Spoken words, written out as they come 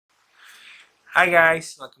Hi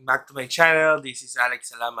guys, welcome back to my channel. This is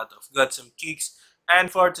Alex Salamat of Got Some Kicks, and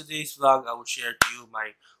for today's vlog I will share to you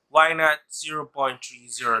my Why Not 0.30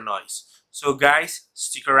 noise. So guys,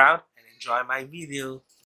 stick around and enjoy my video.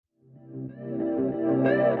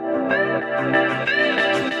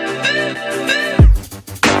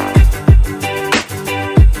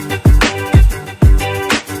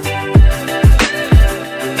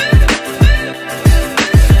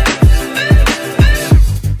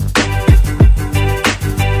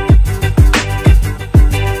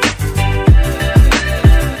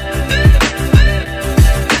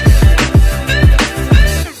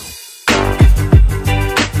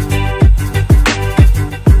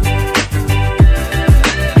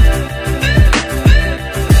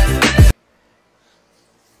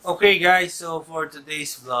 Okay guys, so for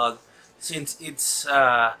today's vlog, since it's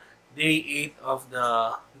day 8 of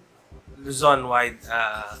the Luzon-wide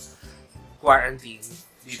quarantine,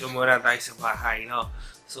 dito muna tayo sa bahay, no?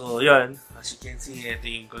 So, yun, as you can see, ito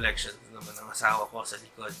yung collection naman ng asawa ko sa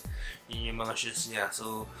likod. Yun yung mga shoes niya.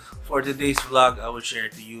 So, for today's vlog, I will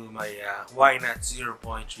share to you my Why Not 0.3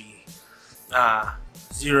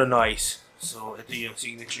 Zero Noise. So, ito yung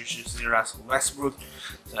signature shoes ni Russell Westbrook.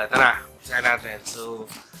 So, ito na, isa natin. So,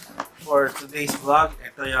 for today's vlog,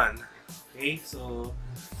 ito yan. Okay, so,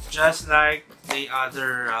 just like the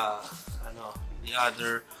other,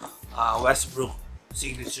 Westbrook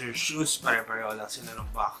signature shoes, pare-pareho lang sila ng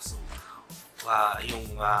box. So,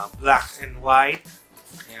 yung black and white.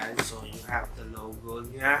 Ayan, so you have the logo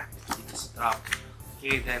niya dito sa top.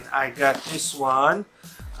 Okay, then I got this one,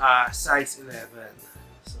 size 11.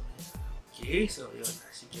 So, okay, so yun,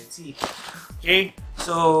 as you can see. Okay,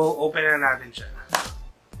 so open na natin siya.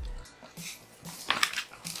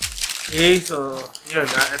 Okay, so yun,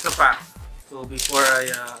 ito pa. So before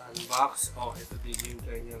I unbox, ito din yung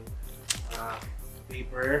kanyang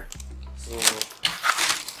paper. So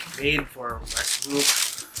made for Westbrook.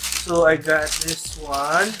 So I got this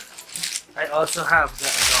one. I also have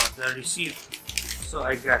the receipt. So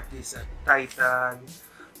I got this at Titan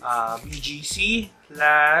BGC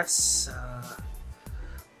last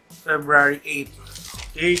February 8th.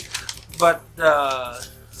 Okay, but the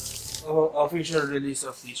official release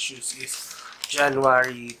of these shoes is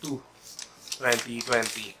January 2,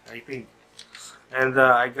 2020, I think. And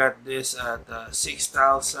I got this at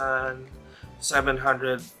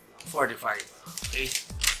 6,745. Okay,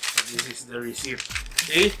 so this is the receipt.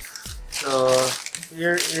 Okay, so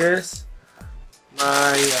here is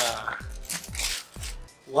my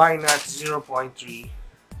Why Not 0.3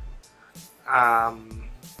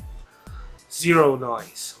 zero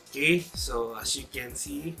noise. Okay, so as you can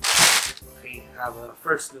see, we have a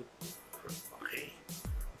first look. Okay,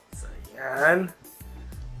 so yan.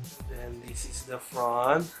 Then this is the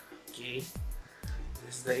front. Okay,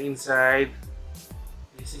 this is the inside.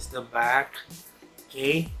 This is the back.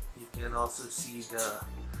 Okay, you can also see the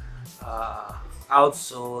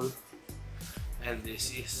outsole, and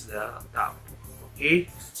this is the top.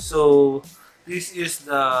 Okay, so this is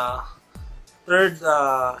the third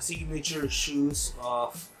signature shoes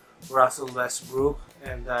of Russell Westbrook,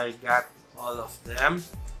 and I got all of them.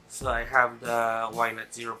 So I have the Why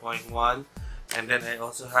Not 0.1, and then I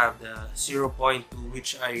also have the 0.2,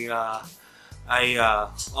 which I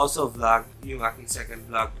also vlog. Yung aking second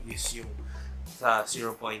vlog is yung sa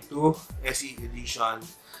 0.2 SE edition,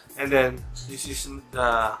 and then this is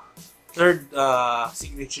the third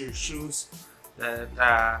signature shoes that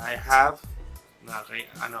I have na kay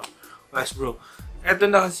Westbrook. Ito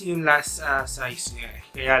na kasi yung last size niya eh.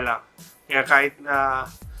 Kaya kahit na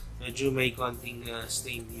medyo may konting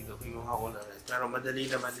stain dito, kinuha ko na rin. Pero madali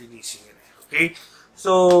naman linisin yun eh. Okay?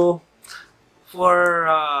 So, for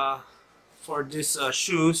this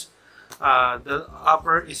shoes, the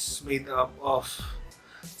upper is made up of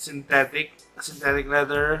synthetic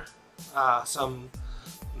leather, some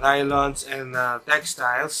nylons and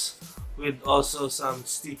textiles, with also some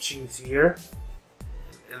stitchings here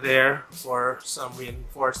there for some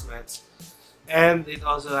reinforcements, and it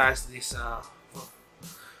also has this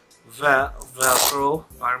velcro,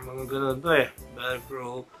 parang mga ganun to eh,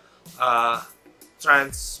 velcro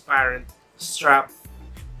transparent strap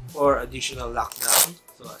for additional lockdown.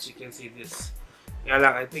 So as you can see, this,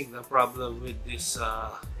 I think the problem with this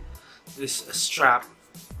this strap,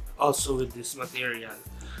 also with this material,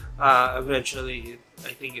 eventually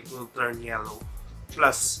I think it will turn yellow.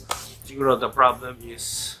 Plus, siguro the problem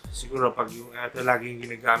is, siguro pag yung ito laging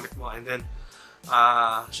ginagamit mo, and then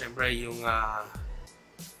syempre yung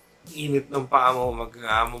init ng paa mo,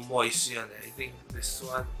 mag-moist yan. I think this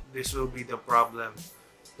will be the problem.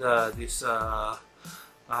 This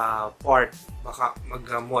part, baka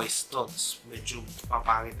mag-moist to. Medyo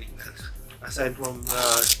papangit tingnan. Aside from the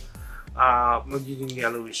magiging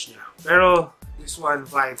yellowish niya. Pero this one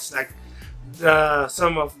vibes like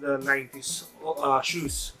some of the 90s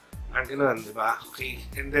shoes are ganun, di ba? Okay,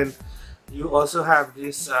 and then you also have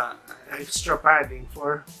this extra padding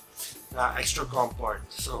for extra comfort.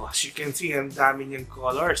 So as you can see, ang dami niyang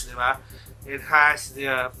colors, di ba? It has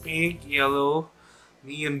the pink, yellow,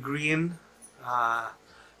 neon green,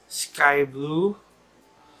 sky blue,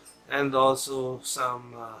 and also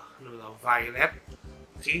some violet.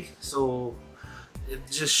 Okay, so it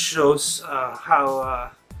just shows how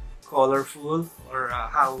colorful or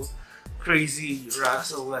how crazy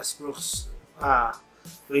Russell Westbrook's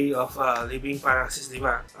way of living. Parang sis, di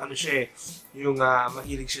ba? Ano siya yung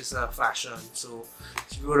mahilig siya sa fashion. So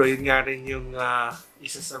siguro yun nga rin yung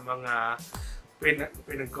isa sa mga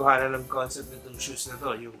pinagkuhanan ng concept nitong shoes na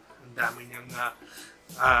to, yung ang dami niyang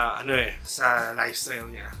sa lifestyle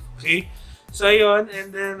niya. Okay, so ayun,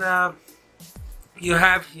 and then you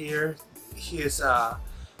have here his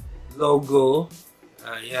logo,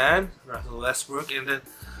 yan, Russell Westbrook, and then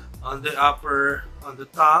on the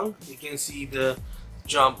tongue you can see the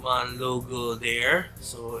Jumpman logo there.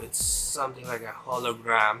 So it's something like a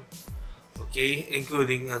hologram, okay,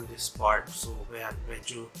 including on this part. So yan,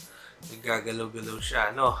 medyo nagagalaw-galaw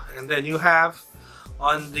siya, no? And then you have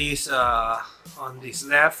on this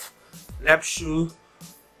left shoe,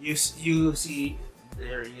 you see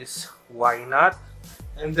there is why not,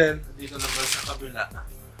 and then dito naman sa kabila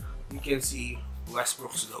you can see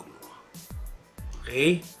Westbrook's logo.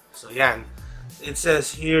 Okay, so yan, it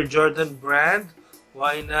says here Jordan brand,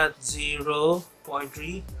 why not 0.3,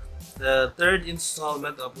 the third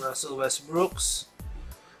installment of Russell Westbrook's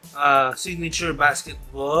signature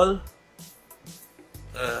basketball.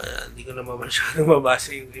 Hindi ko na masyadong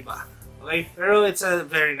mabasa yung iba. Okay, pero it's a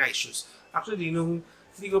very nice shoes. Actually,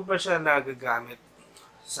 hindi ko pa siya nagagamit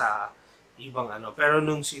sa ibang pero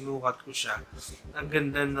nung sinukat ko siya, ang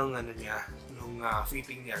ganda ng niya, nung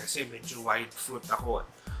fitting niya, kasi medyo wide foot ako.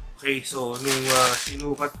 Okay, so nung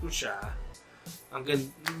sinukat ko siya,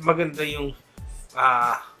 maganda yung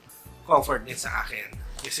comfort niya sa akin.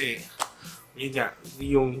 Kasi yun nga,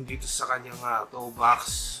 yung dito sa kanyang toe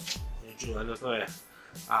box, medyo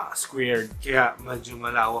squared, kaya medyo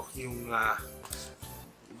malawak yung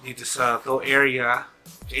dito sa toe area.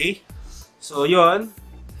 Okay, so yun,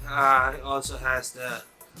 it also has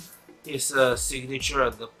his signature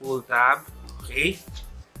at the pull tab. Okay,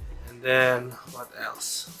 and then what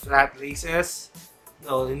else? Flat laces.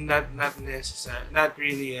 No, not necessary, not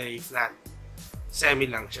really a flat, semi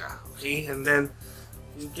lang siya. Okay, and then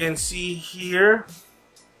you can see here.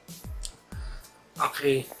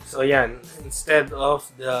 Okay, so yan, instead of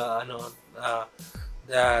the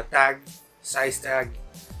tag, size tag,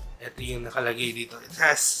 ito yung nakalagay dito. It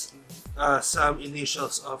has some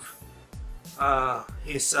initials of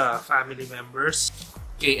his family members.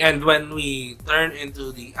 Okay, and when we turn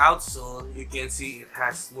into the outsole, you can see it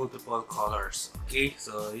has multiple colors. Okay,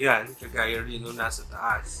 so yan, kagaya rin nung nasa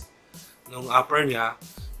taas. Nung upper niya,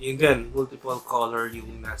 yun din, multiple color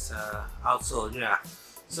yung nasa outsole niya.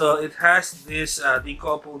 So it has this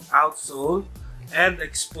decoupled outsole and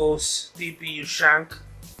exposed TPU shank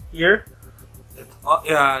here.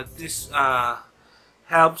 This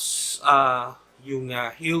helps yung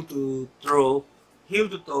heel to toe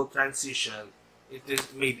transition. It is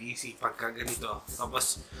made easy pagka ganito.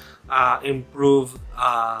 Tapos improve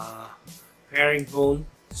herringbone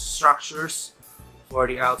structures for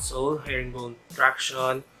the outsole, herringbone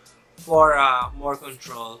traction for more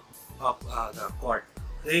control of the court.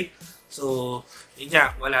 Okay, so yun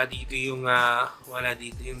nga, wala dito yung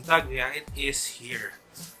tag niya. It is here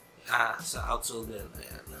sa outsole din.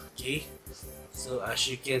 Ayan. Okay, so as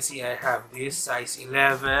you can see, I have this size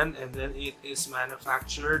 11, and then it is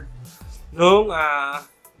manufactured noong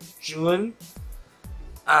June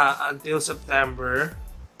until September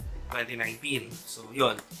 2019. So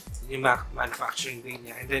yun yung manufacturing date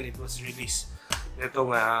niya, and then it was released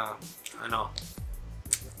nitong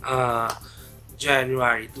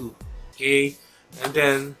January 2. Okay, and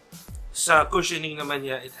then sa cushioning naman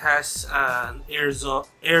niya, it has an air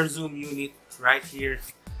zoom unit right here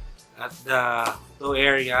at the toe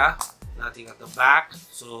area, nothing at the back.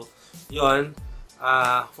 So yun,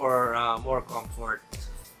 for more comfort,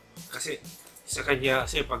 kasi sa kanya,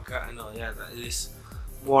 kasi pagka yan, it is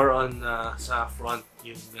more on sa front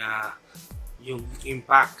yung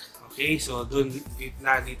impact. Okay, so dun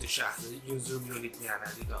dito siya, yung zoom unit niya na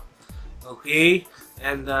dito. Okay,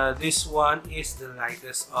 and this one is the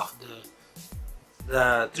lightest of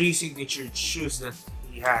the three signature shoes that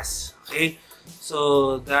he has. Okay,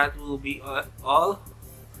 So that will be all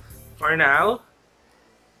for now.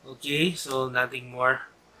 Okay, so nothing more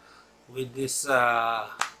with this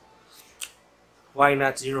why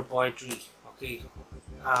not 0.3. Okay,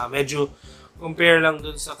 medyo compare lang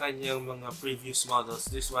dun sa kanyang mga previous models.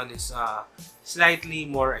 This one is slightly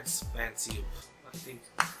more expensive. I think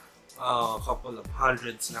a couple of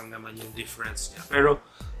hundreds lang naman yung difference niya. Pero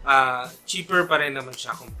cheaper pa rin naman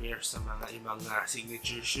siya compare sa mga ibang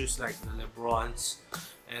signature shoes like the Lebrons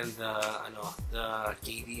and the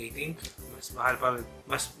KD, I think. Mas mahal pa rin,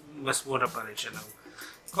 mas mura pa rin siya ng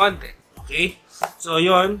konti. Okay? So,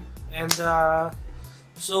 yun. And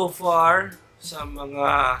so far, sa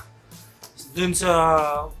mga dun sa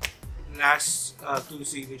last two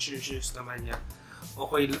signature shoes naman niya,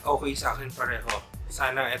 okay sa akin pareho.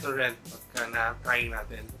 Sana ito rin, pagka na-try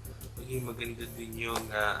natin, maging maganda din yung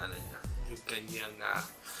yung kanyang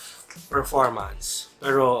performance.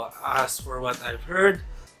 Pero as for what I've heard,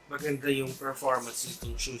 maganda yung performance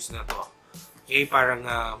nitong shoes na to. Okay, parang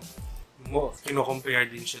kino-compare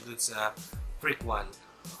din siya dun sa Freak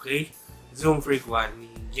 1. Okay, Zoom Freak 1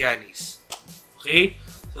 ni Giannis. Okay,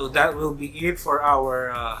 so that will be it for our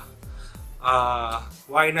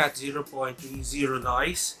why not 0.30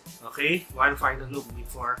 noise. Okay, one final look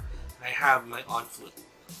before I have my on foot.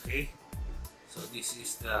 Okay, so this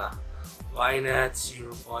is the why not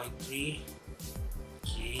 0.3.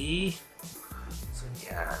 Okay, so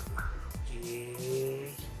yan. Okay,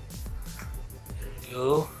 there we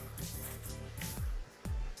go.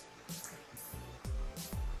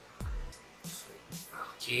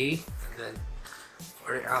 Okay, and then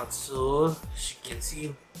for the outsole, as you can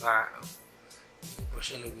see, hindi pa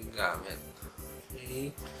siya nagagamit.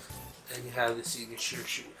 Okay, then you have the signature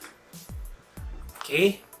shoe.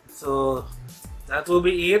 Okay, so that will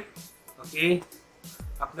be it. Okay,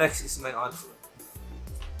 up next is my on foot.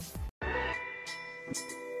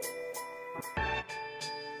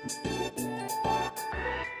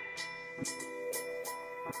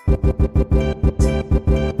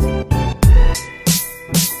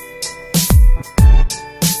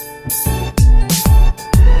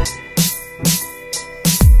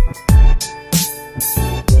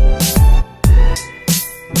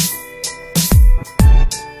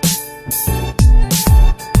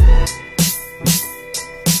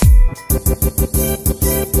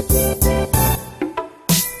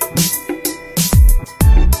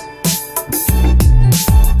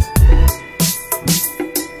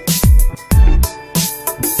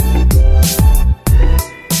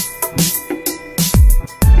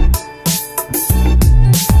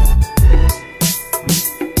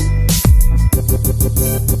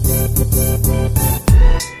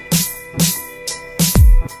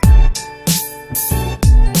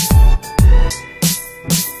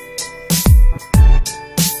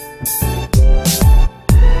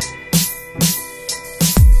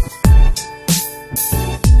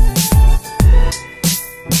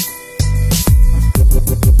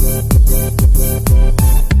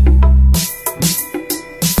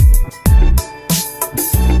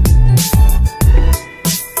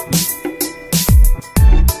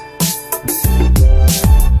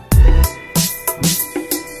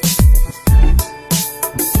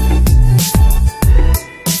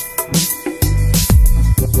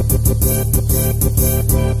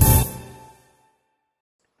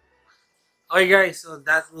 Okay guys, so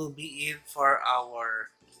that will be it for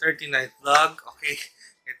our 39th vlog. Okay,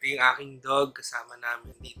 ito yung aking dog kasama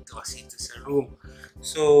namin dito kasi ito sa room.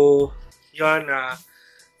 So, yun,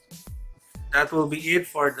 that will be it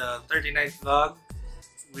for the 39th vlog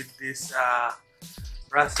with this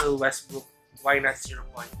Russell Westbrook Why Not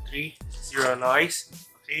 0.3 Zero Noise.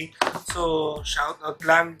 Okay, so shout out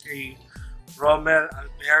lang kay Romel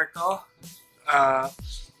Alberto.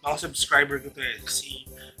 Mga subscriber ko to si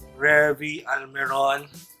Revi Almeron,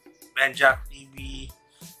 Benjack TV,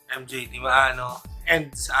 MJ Timaano,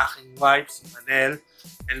 and sa aking wife, si Manel.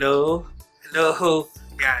 Hello! Hello!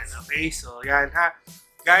 Yan, okay? So, yan ha.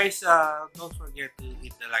 Guys, don't forget to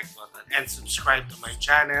hit the like button and subscribe to my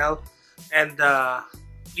channel. And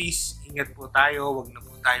please, ingat po tayo. Huwag na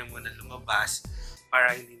po tayo muna lumabas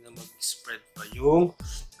para hindi na mag-spread pa yung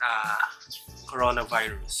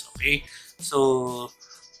coronavirus. Okay? So,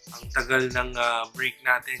 ang tagal ng break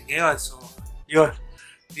natin ngayon. So, yun.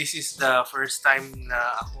 This is the first time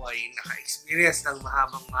na ako ay naka-experience ng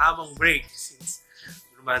mahabang break since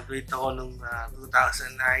graduate ako noong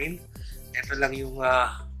 2009. Ito lang yung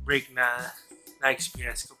break na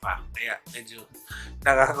na-experience ko pa. Kaya medyo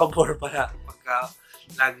nakaka-bore pala pagka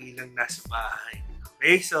lagi lang nasa bahay.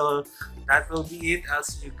 Okay, so that will be it. I'll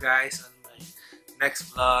see you guys on my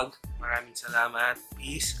next vlog. Maraming salamat.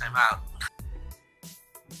 Peace. I'm out.